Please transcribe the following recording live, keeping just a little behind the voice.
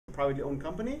privately owned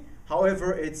company.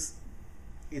 However, it's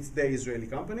the Israeli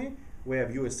company. We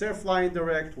have US Air flying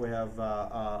direct. We have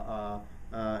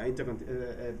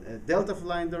Delta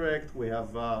flying direct. We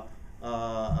have a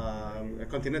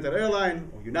Continental Airline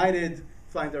or United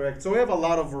flying direct. So we have a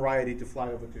lot of variety to fly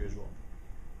over to Israel.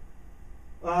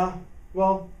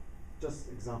 Well, just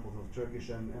examples of Turkish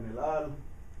and El Al.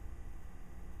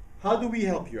 How do we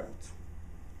help you out?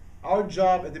 Our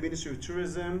job at the Ministry of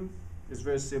Tourism is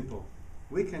very simple.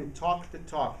 We can talk the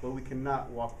talk, but we cannot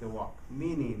walk the walk.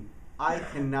 Meaning, I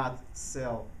cannot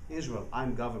sell Israel.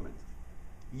 I'm government.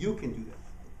 You can do that.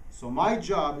 So my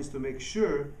job is to make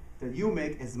sure that you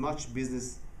make as much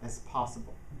business as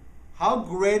possible. How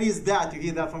great is that to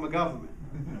hear that from a government?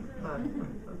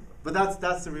 But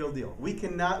that's the real deal. We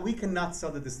cannot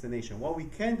sell the destination. What we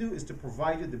can do is to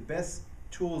provide you the best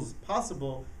tools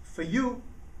possible for you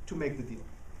to make the deal.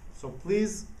 So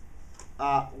please,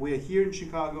 we are here in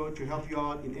Chicago to help you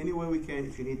out in any way we can.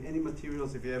 If you need any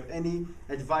materials, if you have any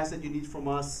advice that you need from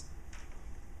us,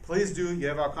 please do. You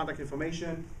have our contact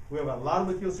information. We have a lot of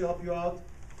materials to help you out.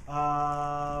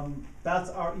 That's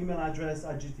our email address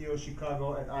at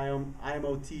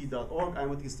gtochicago@imot.org.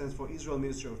 IMOT stands for Israel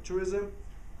Ministry of Tourism.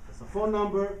 That's a phone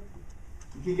number.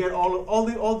 You can get all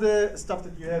the stuff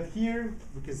that you have here.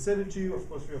 We can send it to you, of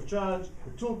course, free of charge.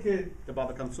 The toolkit, the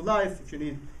Bible Comes to Life. If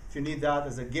you need that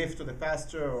as a gift to the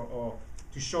pastor, or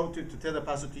to tell the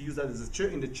pastor to use that as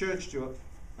in the church to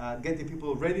get the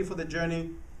people ready for the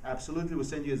journey, absolutely,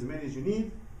 we'll send you as many as you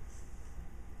need.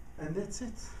 And that's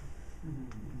it.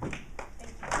 Thank you.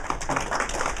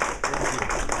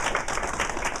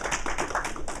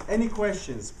 Any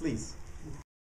questions, please?